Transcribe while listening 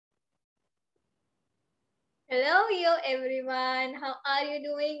Hello, yo everyone. How are you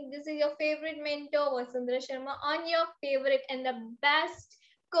doing? This is your favorite mentor, Vasundhara Sharma, on your favorite and the best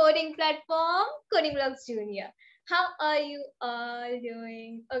coding platform, Coding Vlogs Junior. How are you all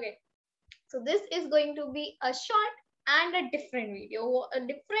doing? Okay, so this is going to be a short and a different video,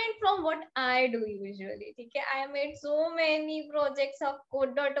 different from what I do usually. Okay, I made so many projects of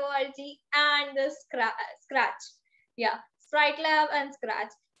code.org and the Scratch. Yeah, Sprite Lab and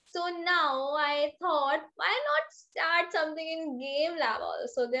Scratch. So now I thought, why not start something in Gamelab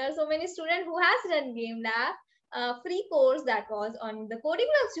also? There are so many students who has done Gamelab. Free course that was on the Coding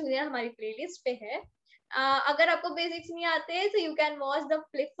Vlogs Junior हमारी playlist पे है. अगर आपको basics नहीं आते so you can watch the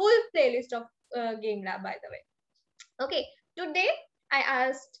full playlist of Gamelab by the way. Okay, today I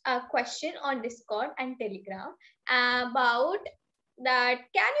asked a question on Discord and Telegram about that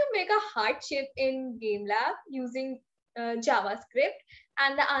can you make a heart shape in Gamelab using JavaScript,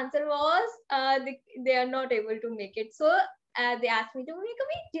 and the answer was they are not able to make it. So they asked me to make a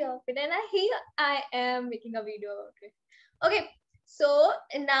video of it, and here I am making a video about it. Okay, so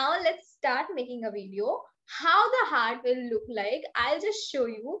now let's start making a video. How the heart will look like, I'll just show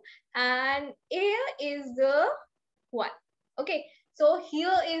you. And here is the one. Okay, so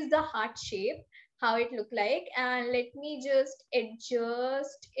here is the heart shape, how it look like, and let me just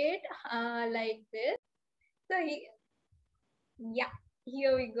adjust it like this. So yeah,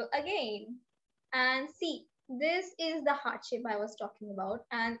 here we go again. And see, this is the heart shape I was talking about,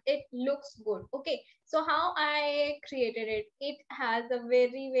 and it looks good. Okay, so how I created it, it has a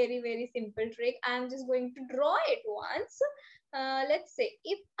very simple trick. I'm just going to draw it once. Let's say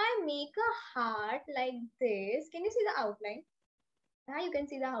if I make a heart like this, can you see the outline? You can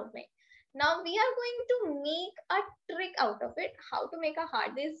see the outline. Now we are going to make a trick out of it. How to make a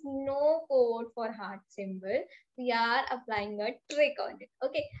heart? There is no code for heart symbol. We are applying a trick on it.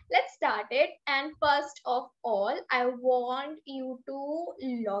 Okay, let's start it. And first of all, I want you to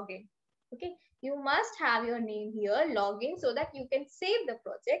log in. Okay, you must have your name here, log in, so that you can save the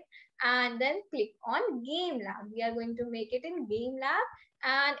project and then click on Gamelab. We are going to make it in Gamelab,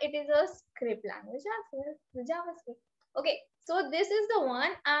 and it is a script language as well, JavaScript. Okay, so this is the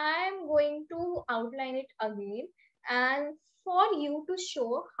one. I'm going to outline it again and for you to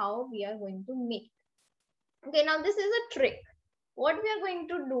show how we are going to make it. Okay, now this is a trick. What we are going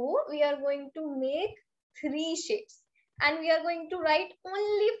to do, we are going to make 3 shapes and we are going to write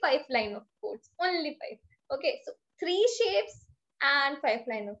only 5 line of codes. Only 5. Okay, so 3 shapes and 5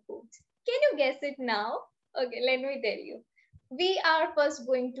 line of codes. Can you guess it now? Okay, let me tell you. We are first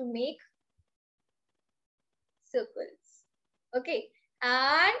going to make circles. Okay,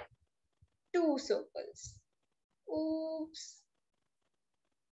 and 2 circles. Oops.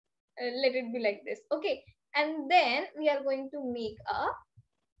 Let it be like this. Okay, and then we are going to make a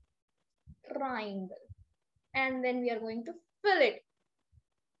triangle, and then we are going to fill it.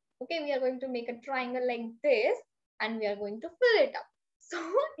 Okay, we are going to make a triangle like this, and we are going to fill it up. So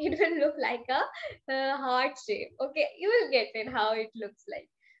it will look like a heart shape. Okay, you will get it how it looks like.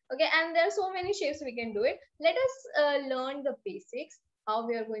 Okay, and there are so many shapes we can do it. Let us learn the basics, how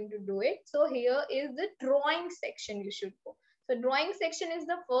we are going to do it. So here is the drawing section you should go. So drawing section is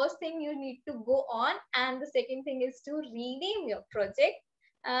the first thing you need to go on, and the second thing is to rename your project.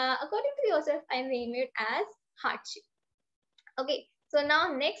 According to yourself, I name it as heart shape. Okay, so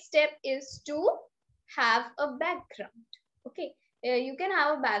now next step is to have a background. Okay, you can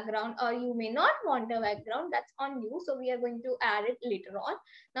have a background or you may not want a background, that's on you. So we are going to add it later on.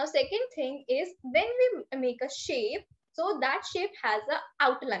 Now second thing is when we make a shape, so that shape has a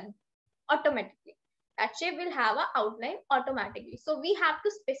outline automatically. That shape will have a outline automatically. So we have to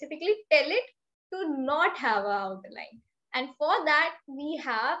specifically tell it to not have a outline. And for that we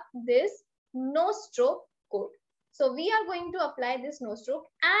have this no stroke code. So we are going to apply this no stroke,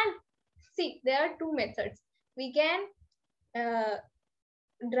 and see there are 2 methods. We can uh,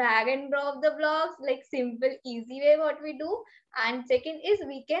 drag and drop the blocks like simple easy way what we do, and second is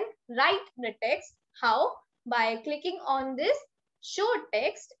we can write the text. How? By clicking on this show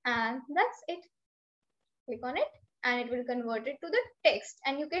text, and that's it. Click on it and it will convert it to the text,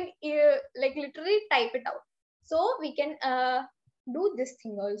 and you can like literally type it out. So we can do this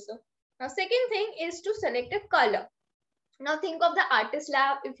thing also. Now second thing is to select a color. Now think of the artist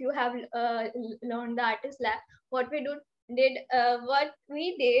lab. If you have learned the artist lab, what we did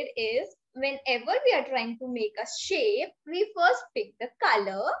is whenever we are trying to make a shape, we first pick the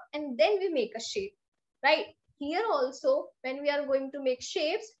color and then we make a shape, right? Here also, when we are going to make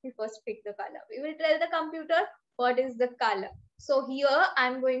shapes, we first pick the color. We will tell the computer what is the color. So here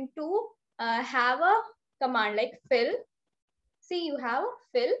I'm going to have a command like fill. See, you have a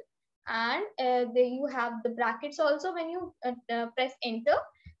fill, and there you have the brackets also. When you press enter,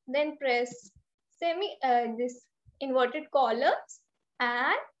 then press this inverted columns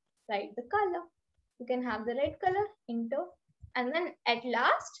and write the color. You can have the red color, enter, and then at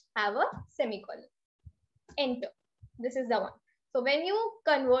last have a semicolon, enter. This is the one. So when you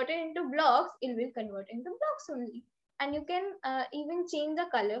convert it into blocks, it will convert into blocks only, and you can even change the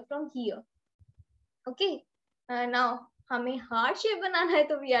color from here. Okay, now हमें heart shape बनाना है,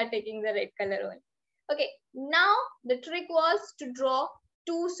 तो we are taking the red color one. Okay, now the trick was to draw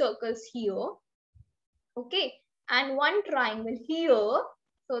 2 circles here, okay, and 1 triangle here,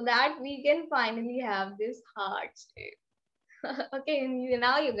 so that we can finally have this heart shape. Okay,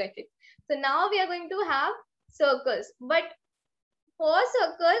 now you get it. So now we are going to have circles, but for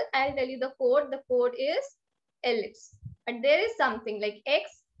circle, I'll tell you the code. The code is ellipse, but there is something like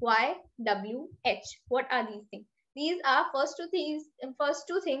X, Y, W, H. What are these things? These are first two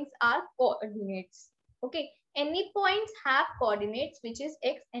things are coordinates. Okay, any points have coordinates, which is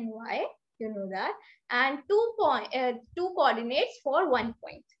X and Y. You know that, and two coordinates for 1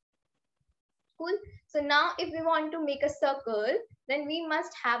 point. Cool. So now if we want to make a circle, then we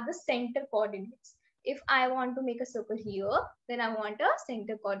must have the center coordinates. If I want to make a circle here, then I want a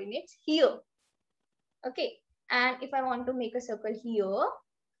center coordinates here. Okay. And if I want to make a circle here,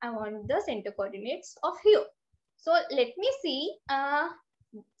 I want the center coordinates of here. So let me see.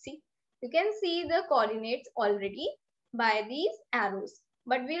 See, you can see the coordinates already by these arrows.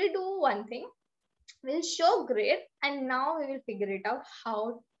 But we'll do one thing. We'll show grid, and now we will figure it out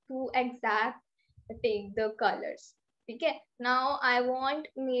how to exact take the colors. Okay, now I want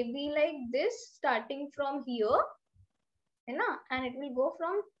maybe like this, starting from here, and it will go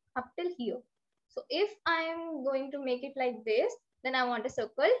from up till here. So if I am going to make it like this, then I want a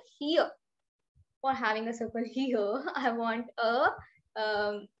circle here. For having a circle here, I want a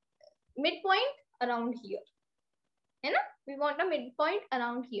midpoint around here. We want a midpoint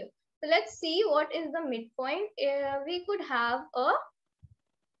around here. So let's see what is the midpoint. We could have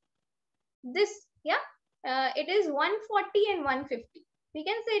this, yeah, it is 140 and 150. We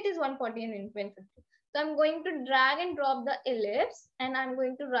can say it is 140 and 150. So I'm going to drag and drop the ellipse, and I'm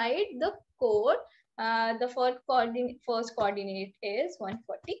going to write the code. The first coordinate is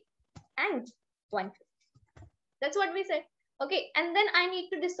 140 and 150. That's what we said. Okay, and then I need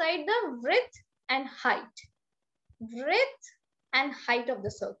to decide the width and height. Width and height of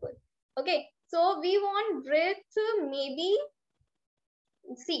the circle. Okay, so we want width, maybe,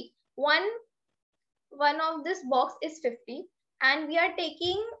 see, one of this box is 50, and we are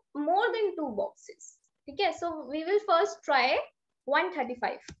taking more than 2 boxes. Okay, so we will first try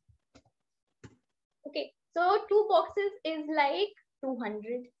 135. Okay, so 2 boxes is like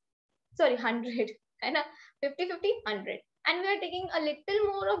 200, sorry, 100, and 50, 50, 100, and we are taking a little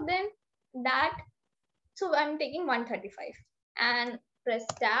more of them, that, so I'm taking 135 and press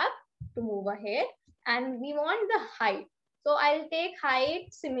tab to move ahead, and we want the height. So I'll take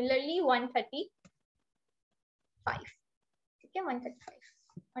height similarly 135. Okay, 135,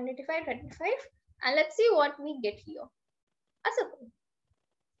 135, 35, and let's see what we get here. A circle,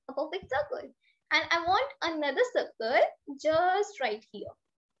 a perfect circle, and I want another circle just right here,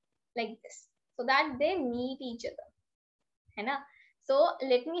 like this, so that they meet each other. So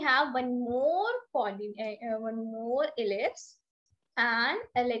let me have one more ellipse, and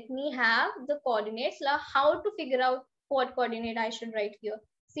let me have the coordinates. How to figure out what coordinate I should write here?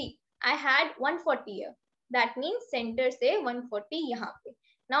 See, I had 140 here. That means center से 140 यहाँ पे.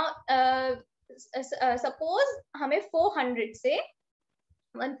 Now suppose हमें 400 से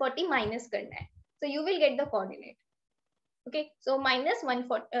 140 minus करना है. So you will get the coordinate. Okay, so minus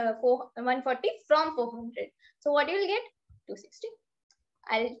 140 from 400. So what you will get? 260.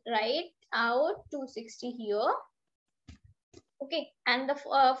 I'll write out 260 here. Okay, and the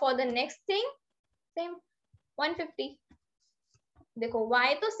for the next thing, same 150. देखो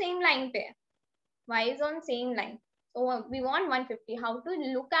y तो same line पे है. Y is on same line. So we want 150. How to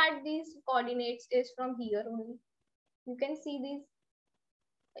look at these coordinates is from here only. You can see these.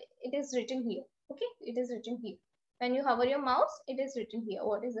 It is written here. Okay, it is written here. When you hover your mouse, it is written here.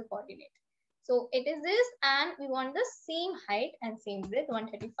 What is the coordinate? So it is this, and we want the same height and same width,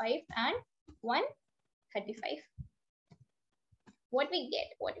 135 and 135. What we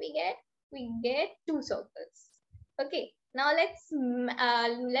get? What we get? We get 2 circles. Okay. Now let's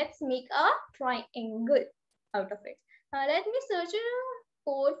make a triangle out of it. Let me search a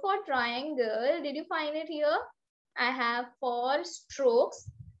code for triangle. Did you find it here? I have for strokes,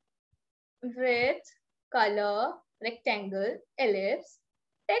 width, color, rectangle, ellipse.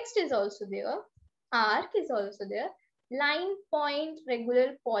 Text is also there. Arc is also there. line, point,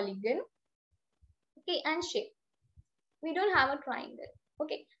 regular, polygon, okay, and shape. We don't have a triangle.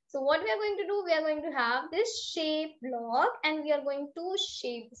 Okay, so what we are going to do, we are going to have this shape block and we are going to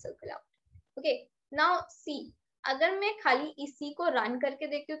shape the circle out. Okay, now see, अगर मैं खाली इसी को run करके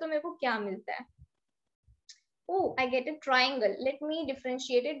देखती हूँ तो मेरे को क्या मिलता है? Oh, I get a triangle. Let me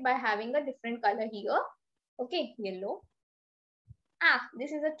differentiate it by having a different color here. Okay, yellow. Ah,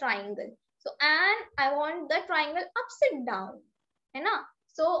 this is a triangle. So, and I want the triangle upside down. है ना?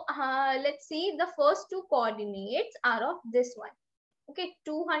 So, let's see, the first two coordinates are of this one. Okay,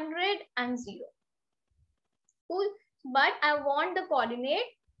 200 and 0. Cool. But I want the coordinate,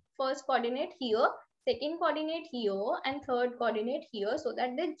 first coordinate here, second coordinate here, and third coordinate here so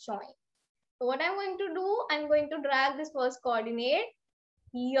that they join. So what I'm going to do, I'm going to drag this first coordinate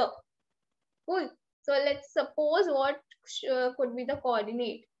here. Cool. So let's suppose what could be the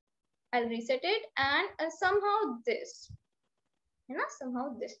coordinate. I'll reset it and somehow this. You know,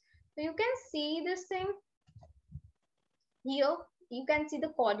 somehow this. So you can see this thing here. You can see the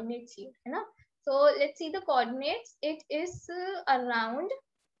coordinates here. You know? So let's see the coordinates. It is around.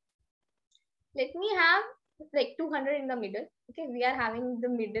 Let me have like 200 in the middle. Okay, we are having the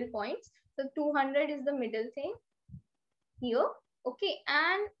middle points. So 200 is the middle thing here. Okay,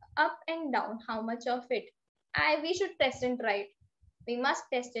 and up and down, how much of it? We should test and try it. We must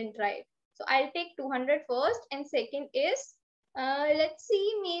test and try it. So I'll take 200 first, and second is, let's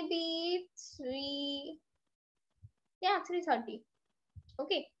see, maybe 330.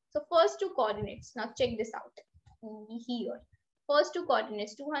 Okay, so first two coordinates. Now check this out here. First two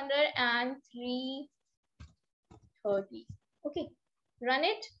coordinates, 200 and 330. Okay, run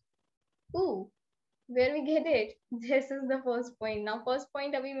it. Ooh, where we get it? This is the first point. Now first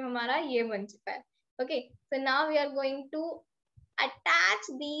point अभी में हमारा ये बन चुका है. Okay, so now we are going to attach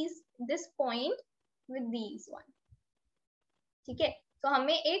this point with these one. ठीक है, तो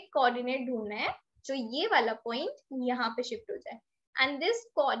हमें एक coordinate ढूंढना है जो ये वाला point यहाँ पे shift हो जाए. And this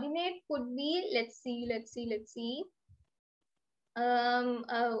coordinate could be, let's see,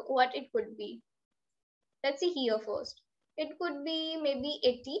 what it could be. Let's see here first. It could be maybe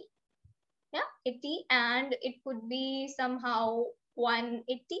 80. Yeah, 80, and it could be somehow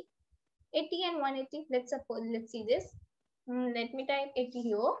 180. 80 and 180. Let's see this. Let me type 80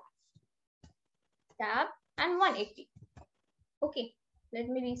 here. Tab and 180. Okay, let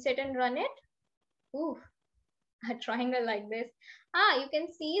me reset and run it. Ooh, a triangle like this. You can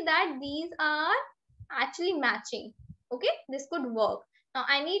see that these are actually matching. Okay, this could work. Now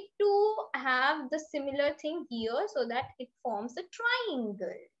I need to have the similar thing here so that it forms a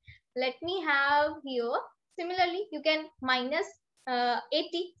triangle. Let me have here, similarly, you can minus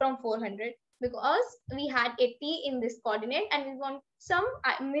 80 from 400 because we had 80 in this coordinate and we want some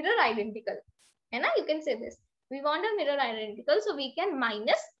mirror identical. And you can say this. We want a mirror identical, so we can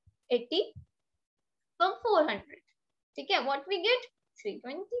minus 80 from 400. Okay, what we get?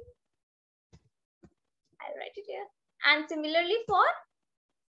 320. I'll write it here. And similarly for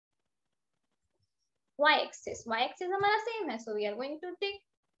y-axis. Y-axis हमारा same है, so we are going to take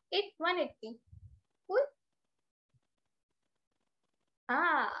it 180. Cool.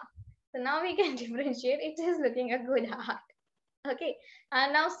 So now we can differentiate. It is looking a good heart. Okay,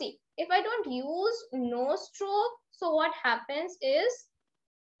 and now see, if I don't use no stroke, so what happens is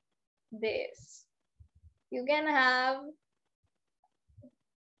this. You can have,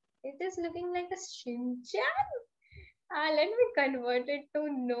 it is looking like a Shinchan. Let me convert it to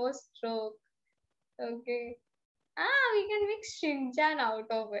no stroke. Okay. We can make Shinchan out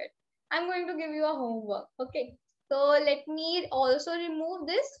of it. I'm going to give you a homework. Okay. So let me also remove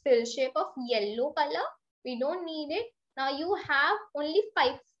this fill shape of yellow color. We don't need it. Now you have only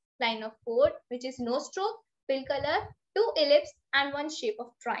 5 line of code, which is no stroke, fill color, 2 ellipse, and 1 shape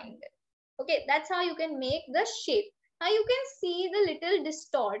of triangle. Okay, that's how you can make the shape. Now you can see the little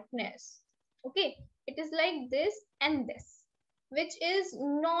distortness. Okay, it is like this and this, which is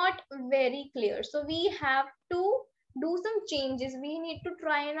not very clear. So we have to do some changes. We need to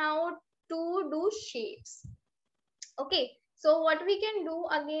try out to do shapes. Okay, so what we can do,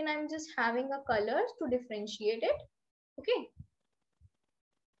 again, I'm just having a color to differentiate it. Okay,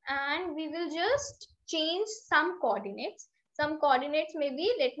 and we will just change some coordinates. Some coordinates maybe,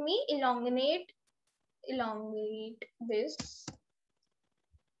 let me elongate this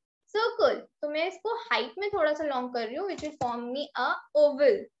circle. So मैं इसको height में थोड़ा सा long कर रही हूँ, which will form me a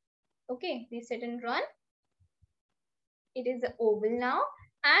oval. Okay, reset and run. It is an oval now.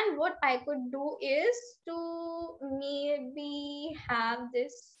 And what I could do is to maybe have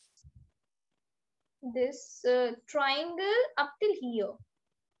this triangle up till here.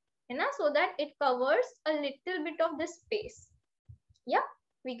 so that it covers a little bit of the space. Yeah,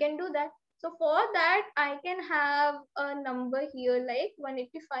 we can do that. So for that, I can have a number here like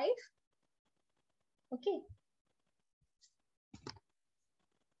 185. Okay,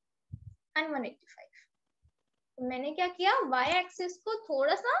 and 185. तो मैंने क्या किया, y axis को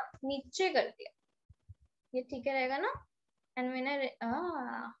थोड़ा सा नीचे कर दिया, ये ठीक है रहेगा ना. And when I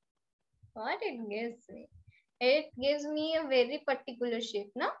what it gives me a very particular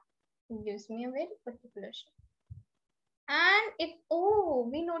shape, no? It gives me a very particular shape. And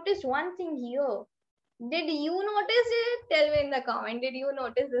we noticed one thing here. Did you notice it? Tell me in the comment. Did you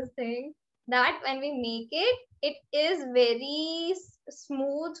notice this thing? That when we make it, it is very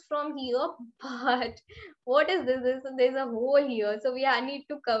smooth from here. But what is this? There's a hole here. So we need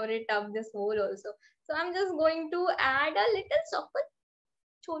to cover it up, this hole also. So I'm just going to add a little circle.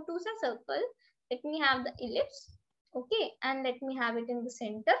 Chotu sa circle. Let me have the ellipse. Okay. And let me have it in the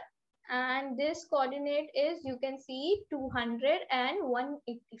center. And this coordinate is, you can see, 200 and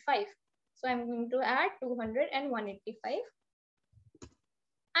 185. So I'm going to add 200 and 185.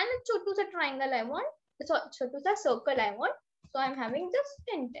 And a chotu sa triangle I want. So chotu sa circle I want. So I'm having just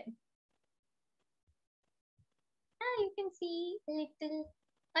 10, 10. You can see little.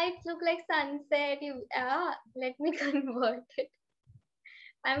 It looks like sunset. Let me convert it.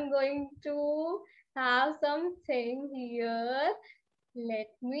 I'm going to have something here. Let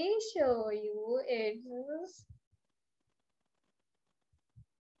me show you. It's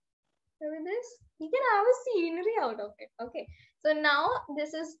with this, you can have a scenery out of it. Okay, so now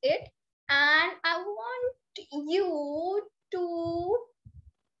this is it, and I want you to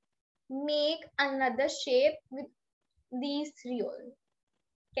make another shape with these three all.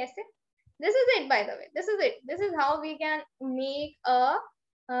 Kaise? This is it, by the way. This is it. This is how we can make a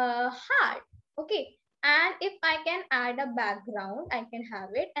heart. Okay, and if I can add a background, I can have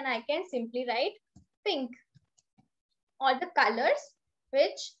it, and I can simply write pink or the colors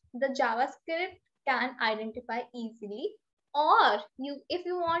which the JavaScript can identify easily. Or if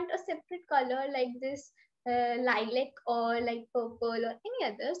you want a separate color like this lilac or like purple or any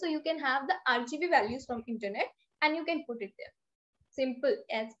other, so you can have the RGB values from internet and you can put it there. Simple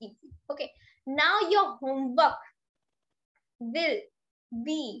as easy. Okay, now your homework will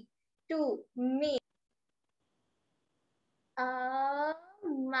be to make a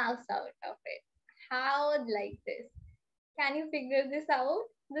mouse out of it. How like this? Can you figure this out?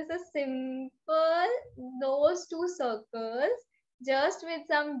 This is simple. Those two circles just with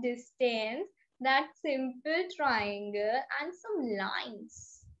some distance, that simple triangle and some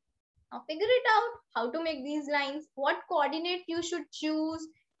lines. Now figure it out how to make these lines, what coordinate you should choose,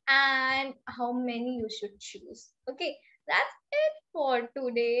 and how many you should choose. Okay, that's it for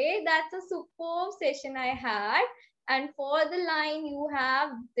today. That's a superb session I had. And for the line, you have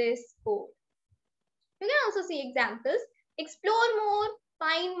this code. You can also see examples. Explore more,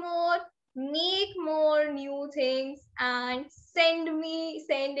 find more, make more new things, and send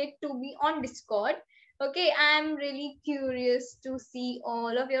it to me on Discord. Okay, I'm really curious to see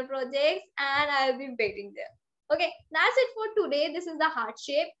all of your projects and I'll be waiting there. Okay, that's it for today. This is the heart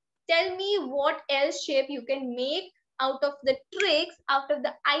shape. Tell me what else shape you can make out of the tricks, out of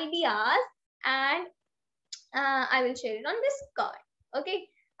the ideas, and I will share it on Discord. Okay,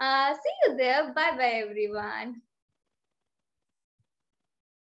 see you there. Bye bye, everyone.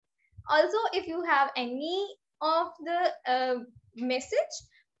 Also, if you have any of the message,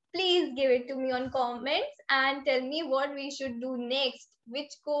 please give it to me on comments and tell me what we should do next,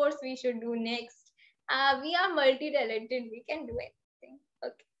 which course we should do next. We are multi-talented. We can do anything.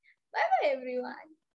 Okay. Bye bye, everyone.